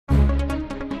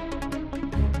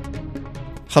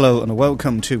Hello and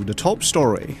welcome to The Top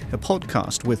Story, a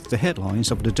podcast with the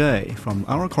headlines of the day from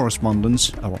our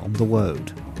correspondents around the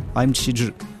world. I'm Qi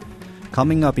Zhi.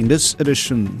 Coming up in this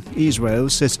edition, Israel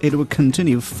says it will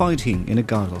continue fighting in the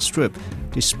Gaza Strip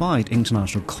despite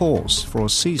international calls for a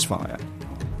ceasefire.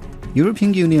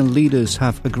 European Union leaders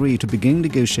have agreed to begin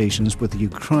negotiations with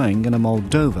Ukraine and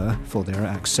Moldova for their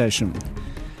accession.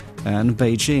 And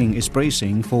Beijing is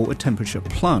bracing for a temperature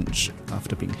plunge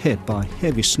after being hit by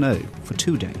heavy snow for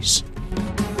 2 days.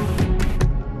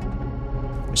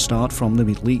 We start from the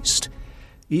Middle East.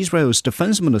 Israel's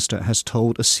defense minister has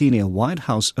told a senior White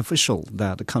House official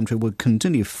that the country will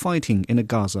continue fighting in the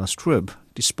Gaza Strip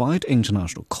despite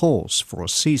international calls for a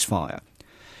ceasefire.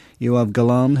 Yoav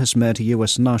Gallant has met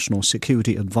U.S. National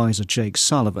Security Advisor Jake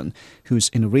Sullivan, who is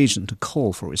in the region to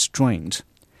call for restraint.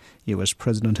 U.S.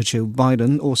 President Joe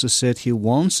Biden also said he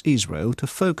wants Israel to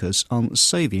focus on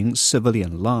saving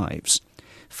civilian lives.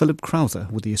 Philip Crowther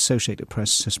with the Associated Press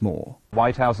says more.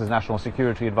 White House's National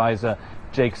Security Advisor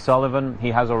Jake Sullivan, he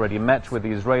has already met with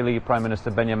the Israeli Prime Minister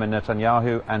Benjamin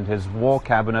Netanyahu and his war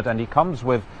cabinet, and he comes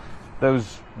with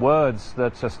those words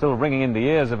that are still ringing in the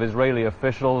ears of Israeli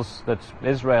officials, that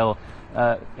Israel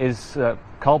is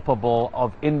culpable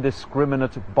of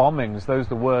indiscriminate bombings. Those are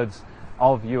the words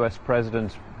of U.S.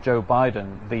 President Joe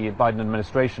Biden. The Biden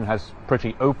administration has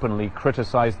pretty openly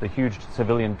criticized the huge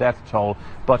civilian death toll,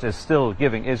 but is still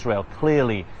giving Israel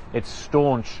clearly its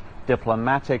staunch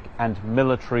diplomatic and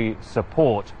military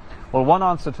support. Well, one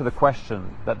answer to the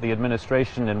question that the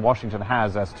administration in Washington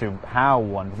has as to how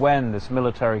and when this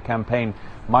military campaign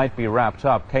might be wrapped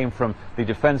up came from the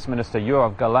defense minister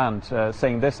Yoav Gallant,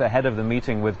 saying this ahead of the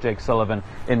meeting with Jake Sullivan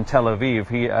in Tel Aviv.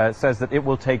 He says that it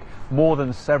will take more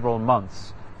than several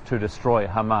months to destroy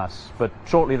Hamas. But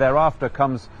shortly thereafter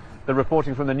comes the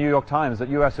reporting from the New York Times that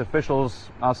U.S. officials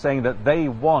are saying that they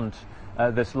want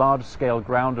this large-scale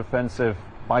ground offensive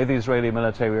by the Israeli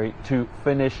military to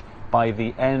finish by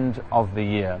the end of the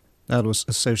year. That was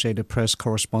Associated Press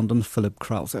correspondent Philip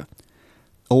Crowther.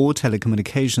 All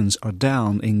telecommunications are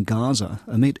down in Gaza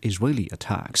amid Israeli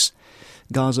attacks.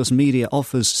 Gaza's media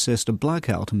office says the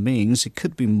blackout means it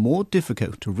could be more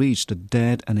difficult to reach the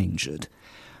dead and injured.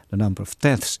 The number of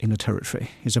deaths in the territory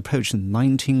is approaching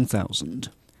 19,000.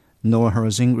 Noah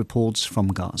Harazin reports from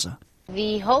Gaza.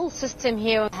 The whole system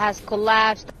here has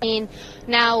collapsed.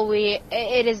 Now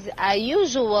it is a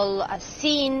usual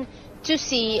scene to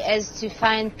see is to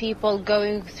find people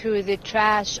going through the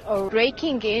trash or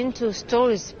breaking into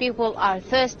stores. People are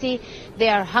thirsty, they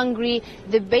are hungry,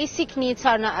 the basic needs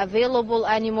are not available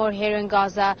anymore here in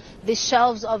Gaza. The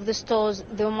shelves of the stores,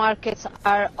 the markets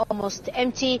are almost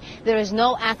empty. There is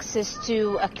no access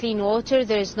to clean water,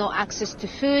 there is no access to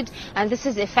food, and this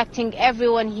is affecting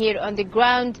everyone here on the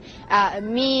ground.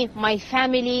 Me, my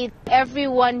family,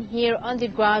 everyone here on the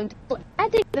ground.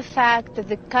 Adding the fact that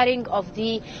the cutting of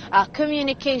the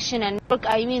communication and work,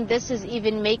 this is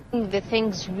even making the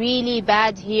things really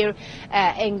bad here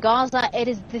in Gaza. It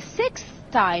is the sixth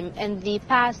time in the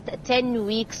past 10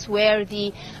 weeks where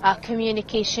the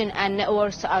communication and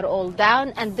networks are all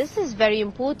down, and this is very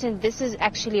important. This is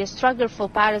actually a struggle for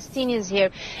Palestinians here.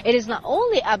 It is not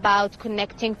only about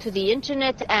connecting to the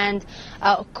internet and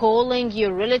calling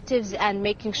your relatives and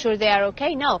making sure they are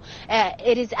okay. No,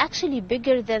 it is actually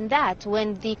bigger than that.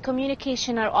 When the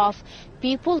communication are off,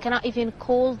 people cannot even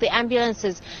call the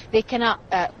ambulances, they cannot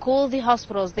call the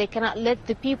hospitals, they cannot let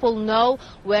the people know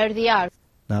where they are.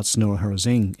 That's Noah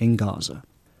Harazin in Gaza.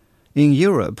 In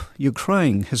Europe,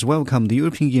 Ukraine has welcomed the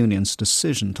European Union's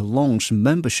decision to launch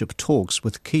membership talks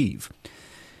with Kyiv.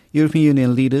 European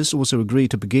Union leaders also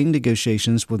agreed to begin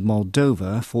negotiations with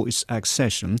Moldova for its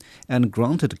accession and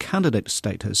granted candidate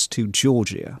status to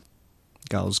Georgia.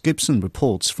 Giles Gibson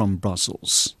reports from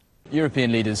Brussels.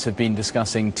 European leaders have been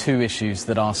discussing two issues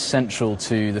that are central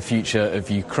to the future of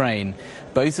Ukraine,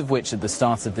 both of which at the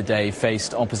start of the day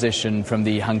faced opposition from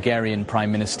the Hungarian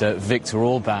Prime Minister Viktor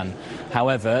Orban.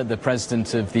 However, the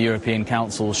President of the European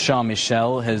Council, Charles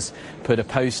Michel, has put a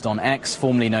post on X,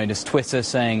 formerly known as Twitter,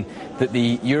 saying that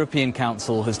the European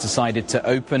Council has decided to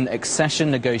open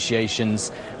accession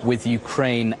negotiations with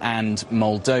Ukraine and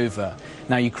Moldova.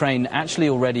 Now, Ukraine actually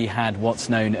already had what's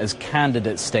known as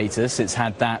candidate status. It's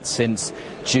had that since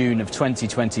June of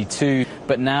 2022.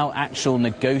 But now actual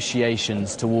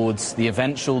negotiations towards the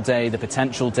eventual day, the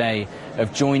potential day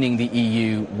of joining the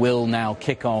EU will now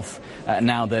kick off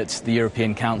now that the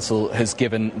European Council has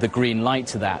given the green light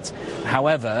to that.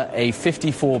 However, a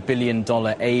 $54 billion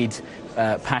aid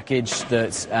package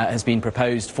that has been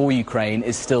proposed for Ukraine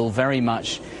is still very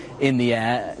much in the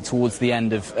air towards the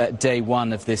end of day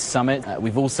one of this summit.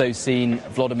 We've also seen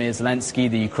Volodymyr Zelensky,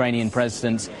 the Ukrainian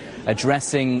president,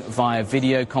 addressing via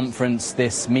video conference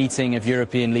this meeting of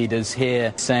European leaders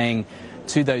here, saying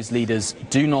to those leaders,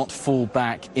 do not fall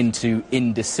back into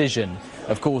indecision.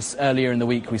 Of course, earlier in the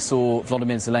week we saw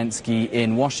Volodymyr Zelensky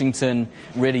in Washington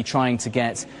really trying to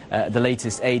get the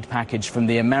latest aid package from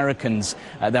the Americans.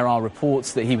 There are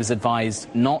reports that he was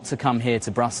advised not to come here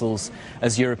to Brussels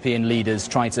as European leaders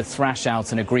try to thrash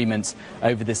out an agreement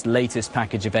over this latest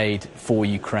package of aid for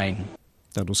Ukraine.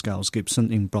 That was Giles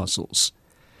Gibson in Brussels.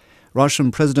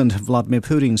 Russian President Vladimir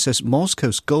Putin says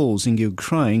Moscow's goals in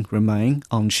Ukraine remain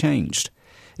unchanged.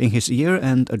 In his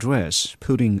year-end address,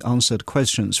 Putin answered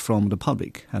questions from the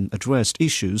public and addressed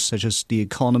issues such as the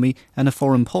economy and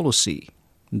foreign policy.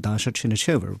 Dasha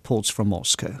Chinicheva reports from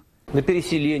Moscow.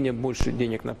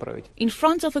 In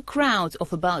front of a crowd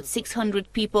of about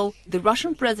 600 people, the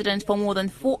Russian president for more than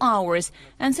 4 hours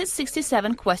answered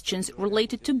 67 questions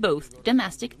related to both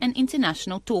domestic and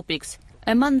international topics.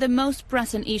 Among the most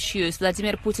pressing issues,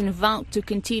 Vladimir Putin vowed to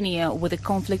continue with the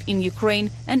conflict in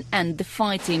Ukraine and end the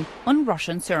fighting on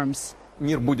Russian terms.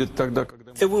 There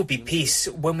will be peace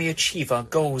when we achieve our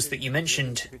goals that you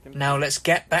mentioned. Now let's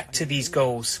get back to these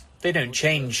goals. They don't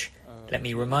change. Let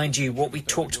me remind you what we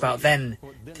talked about then: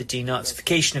 the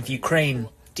denazification of Ukraine,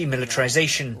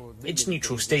 demilitarization, its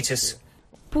neutral status.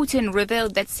 Putin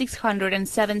revealed that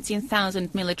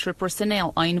 617,000 military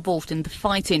personnel are involved in the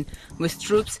fighting, with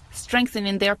troops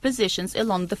strengthening their positions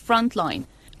along the front line.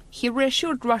 He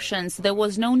reassured Russians there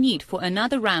was no need for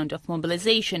another round of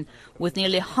mobilization, with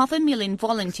nearly 500,000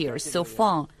 volunteers so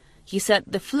far. He said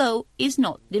the flow is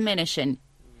not diminishing.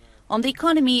 On the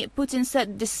economy, Putin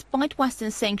said despite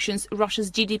Western sanctions,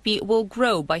 Russia's GDP will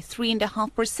grow by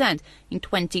 3.5% in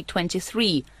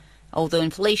 2023. Although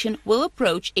inflation will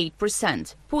approach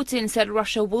 8%. Putin said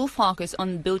Russia will focus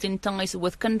on building ties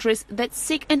with countries that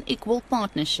seek an equal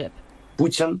partnership.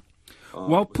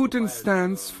 While Putin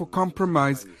stands for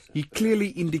compromise, he clearly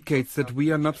indicates that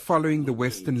we are not following the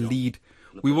Western lead.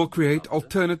 We will create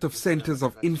alternative centers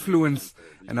of influence,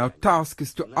 and our task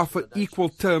is to offer equal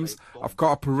terms of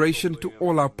cooperation to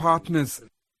all our partners.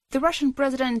 The Russian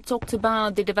president talked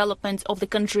about the development of the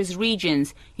country's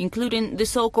regions, including the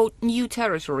so-called new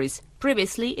territories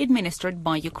previously administered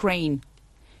by Ukraine.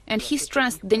 And he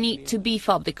stressed the need to beef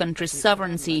up the country's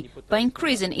sovereignty by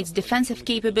increasing its defensive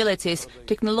capabilities,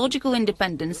 technological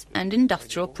independence and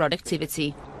industrial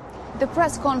productivity. The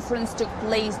press conference took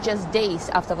place just days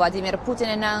after Vladimir Putin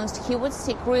announced he would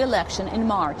seek re-election in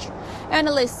March.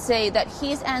 Analysts say that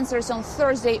his answers on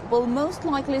Thursday will most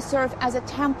likely serve as a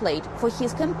template for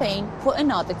his campaign for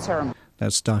another term.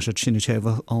 That's Dasha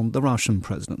Chinicheva on the Russian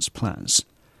president's plans.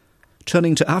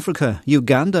 Turning to Africa,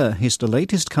 Uganda is the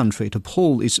latest country to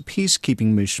pull its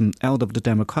peacekeeping mission out of the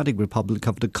Democratic Republic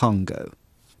of the Congo.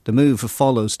 The move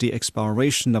follows the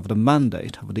expiration of the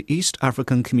mandate of the East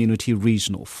African Community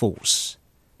Regional Force.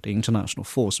 The international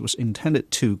force was intended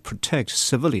to protect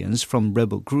civilians from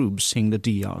rebel groups in the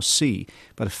DRC,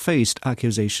 but faced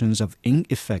accusations of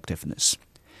ineffectiveness.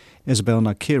 Isabel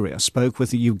Nakiria spoke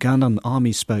with the Ugandan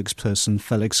Army spokesperson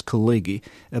Felix Kuligi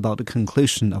about the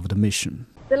conclusion of the mission.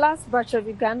 The last batch of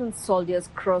Ugandan soldiers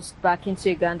crossed back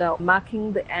into Uganda,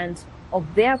 marking the end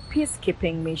of their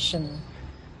peacekeeping mission.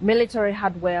 Military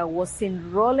hardware was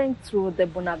seen rolling through the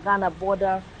Bunagana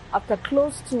border after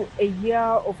close to a year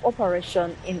of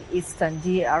operation in eastern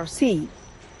DRC.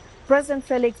 President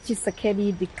Felix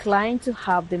Tshisekedi declined to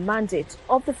have the mandate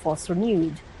of the force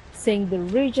renewed, saying the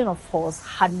regional force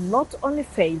had not only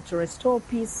failed to restore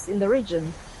peace in the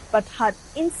region, but had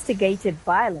instigated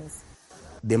violence.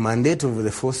 The mandate of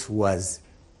the force was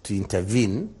to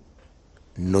intervene,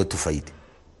 not to fight.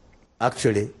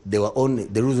 Actually, they were only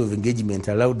the rules of engagement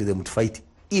allowed them to fight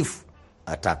if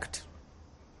attacked.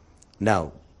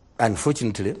 Now,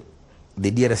 unfortunately,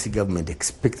 the DRC government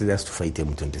expected us to fight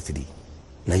M23.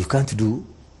 Now, you can't do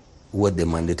what the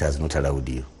mandate has not allowed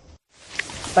you.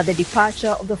 But the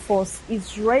departure of the force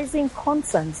is raising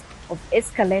concerns of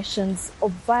escalations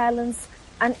of violence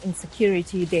and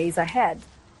insecurity days ahead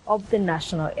of the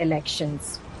national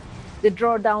elections. The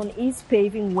drawdown is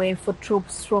paving way for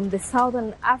troops from the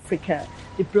Southern Africa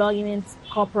Deployment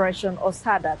Cooperation or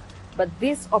SADC, but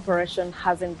this operation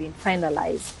hasn't been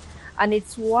finalized, and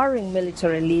it's worrying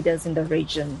military leaders in the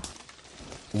region.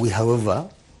 We, however,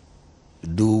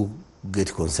 do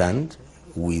get concerned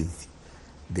with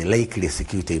the likely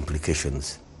security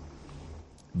implications,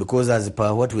 because as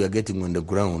per what we are getting on the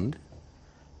ground,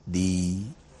 the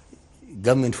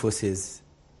government forces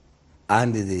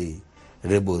and the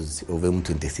rebels of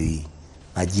M23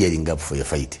 are gearing up for a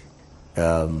fight.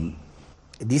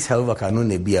 This, however, can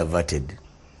only be averted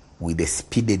with the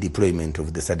speedy deployment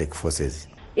of the SADC forces.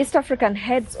 East African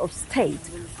heads of state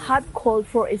had called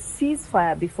for a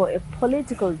ceasefire before a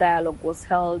political dialogue was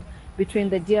held between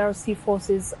the DRC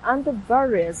forces and the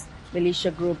various militia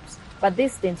groups, but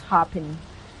this didn't happen.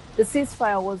 The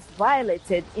ceasefire was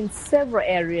violated in several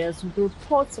areas with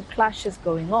reports of clashes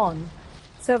going on.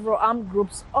 Several armed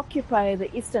groups occupy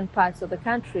the eastern parts of the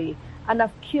country and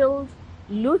have killed,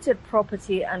 looted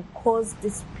property and caused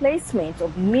displacement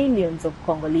of millions of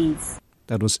Congolese.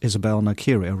 That was Isabel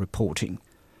Nakiria reporting.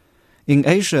 In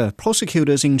Asia,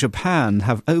 prosecutors in Japan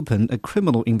have opened a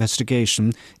criminal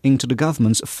investigation into the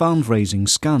government's fundraising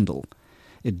scandal.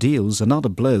 It deals another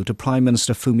blow to Prime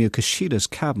Minister Fumio Kishida's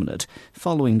cabinet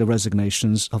following the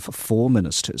resignations of 4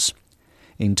 ministers.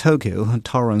 In Tokyo,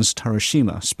 Torrance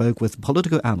Tarashima spoke with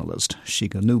political analyst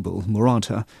Shigenobu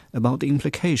Murata about the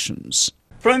implications.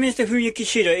 Prime Minister Fumio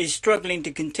Kishida is struggling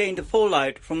to contain the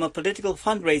fallout from a political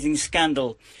fundraising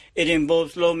scandal. It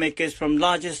involves lawmakers from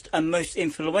largest and most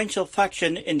influential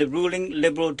faction in the ruling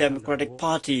Liberal Democratic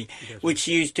Party, which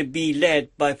used to be led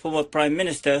by former Prime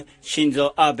Minister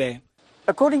Shinzo Abe.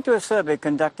 According to a survey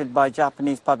conducted by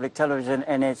Japanese public television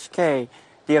NHK,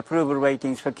 the approval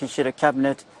ratings for Kishida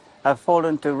cabinet have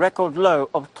fallen to a record low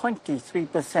of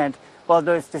 23%, while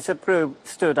those disapproved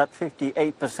stood at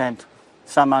 58%.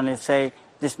 Some analysts say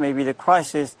this may be the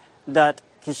crisis that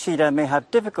Kishida may have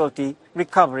difficulty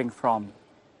recovering from.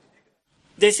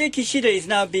 They say Kishida is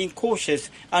now being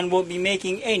cautious and won't be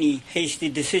making any hasty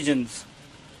decisions.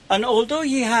 And although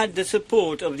he had the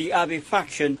support of the Abe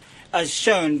faction, as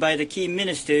shown by the key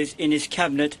ministers in his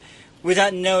cabinet,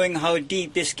 without knowing how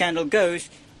deep this scandal goes,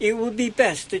 it would be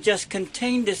best to just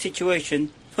contain the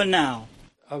situation for now.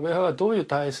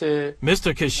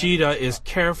 Mr. Kishida is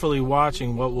carefully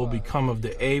watching what will become of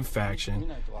the Abe faction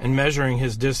and measuring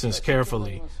his distance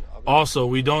carefully. Also,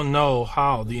 we don't know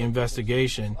how the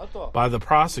investigation by the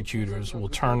prosecutors will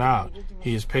turn out.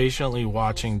 He is patiently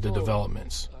watching the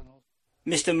developments.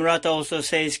 Mr. Murata also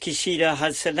says Kishida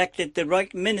has selected the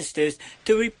right ministers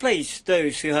to replace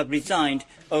those who have resigned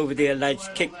over the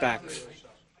alleged kickbacks.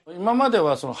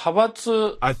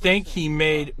 I think he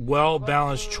made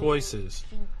well-balanced choices.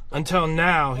 Until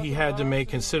now, he had to make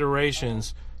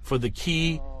considerations for the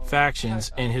key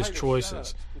factions in his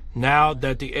choices. Now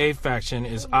that the A faction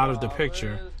is out of the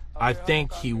picture, I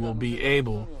think he will be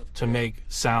able to make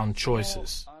sound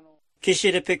choices.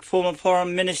 Kishida picked former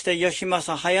Foreign Minister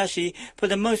Yoshimasa Hayashi for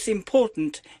the most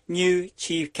important new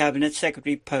Chief Cabinet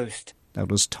Secretary post. That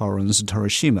was Torrance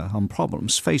Tarashima on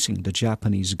problems facing the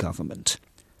Japanese government.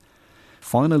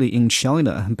 Finally, in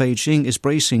China, Beijing is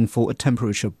bracing for a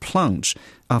temperature plunge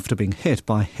after being hit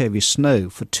by heavy snow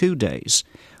for 2 days.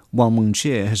 Wang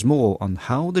Mengjie has more on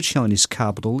how the Chinese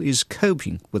capital is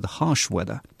coping with the harsh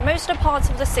weather. Most parts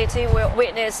of the city will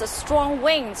witness strong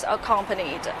winds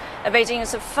accompanied.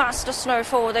 Beijing's first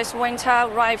snowfall this winter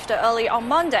arrived early on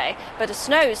Monday, but the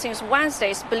snow since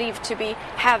Wednesday is believed to be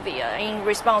heavier. In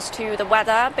response to the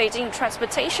weather, Beijing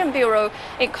Transportation Bureau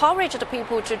encouraged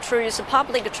people to choose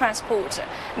public transport.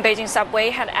 Beijing subway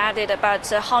had added about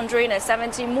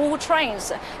 170 more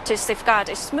trains to safeguard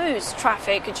smooth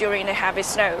traffic during the heavy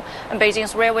snow.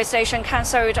 Beijing's railway station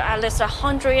cancelled at least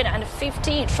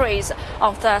 150 trains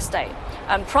on Thursday.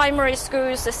 Primary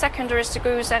schools, secondary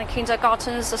schools and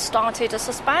kindergartens started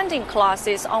suspending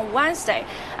classes on Wednesday,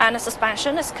 and the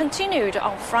suspension is continued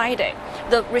on Friday.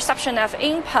 The resumption of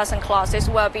in-person classes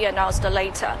will be announced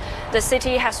later. The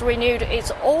city has renewed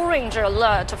its orange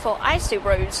alert for icy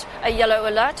roads, a yellow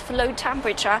alert for low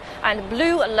temperature, and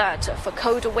blue alert for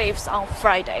cold waves on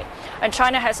Friday. And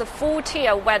China has a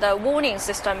 4-tier weather warning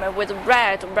system with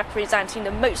red representing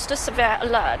the most severe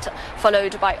alert,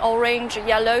 followed by orange,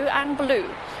 yellow and blue.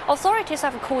 Authorities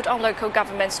have called on local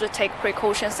governments to take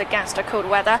precautions against the cold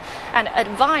weather and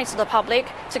advise the public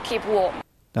to keep warm.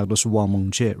 That was Wang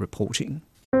Mengjie reporting.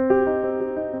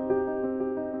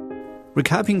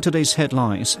 Recapping today's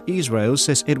headlines, Israel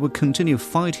says it will continue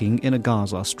fighting in the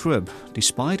Gaza Strip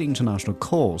despite international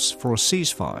calls for a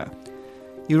ceasefire.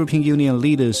 European Union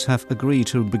leaders have agreed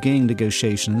to begin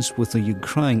negotiations with the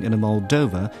Ukraine and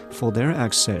Moldova for their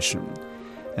accession.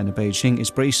 And Beijing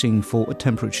is bracing for a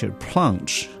temperature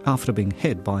plunge after being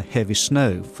hit by heavy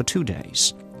snow for 2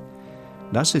 days.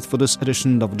 That's it for this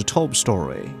edition of The Top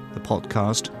Story, the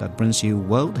podcast that brings you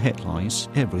world headlines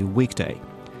every weekday.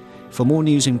 For more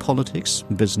news in politics,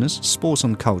 business, sports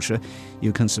and culture,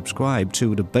 you can subscribe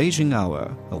to The Beijing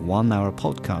Hour, a 1-hour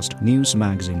podcast news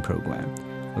magazine program.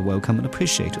 We welcome and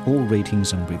appreciate all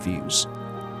ratings and reviews.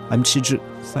 I'm Qizhi.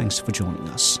 Thanks for joining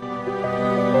us.